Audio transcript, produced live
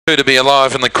To be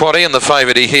alive in the quaddie, and the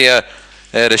favourite here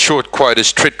at a short quote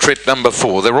is Trit number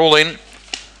 4. They're all in,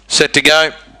 set to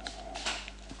go.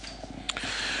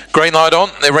 Green light on,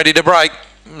 they're ready to break.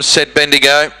 Set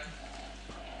Bendigo.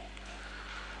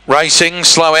 Racing,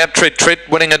 slow out, Trit,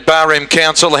 winning at Barroom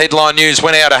Council. Headline News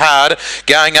went out hard.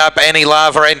 Going up, Annie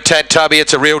Lava and Tat Tubby.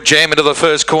 It's a real jam into the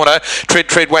first corner.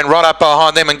 Trit went right up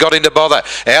behind them and got into bother.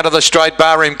 Out of the straight,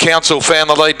 Barroom Council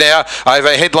found the lead now over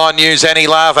Headline News, Annie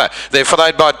Lava. They're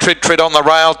followed by Trit on the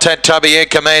rail. Tat Tubby, Air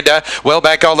Commander. Well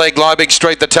back, Old Leg, Liebig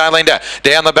Street, the tail ender.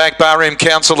 Down the back, Barroom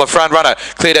Council, the front runner.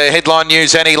 Clear to Headline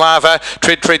News, Annie Lava.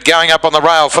 Trit going up on the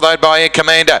rail, followed by Air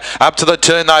Commander. Up to the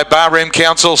turn though, Barroom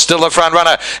Council still the front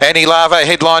runner. Annie Lava,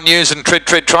 Headline News and Trit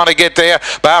trying to get there.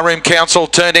 Barroom Council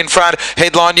turned in front.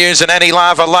 Headline News and Annie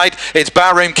Lava late. It's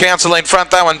Barroom Council in front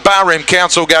though, and Barroom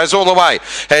Council goes all the way.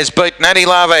 Has beaten Annie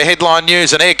Lava, Headline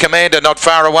News and Air Commander not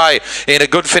far away in a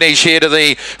good finish here to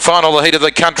the final heat of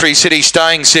the Country City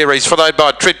Staying Series, followed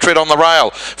by Trit on the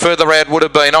rail. Further out would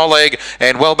have been Oleg,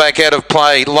 and well back out of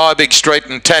play Liebig Street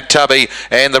and Tat Tubby,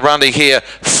 and the run to here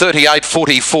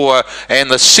 38.44,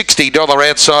 and the $60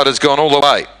 outside has gone all the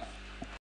way.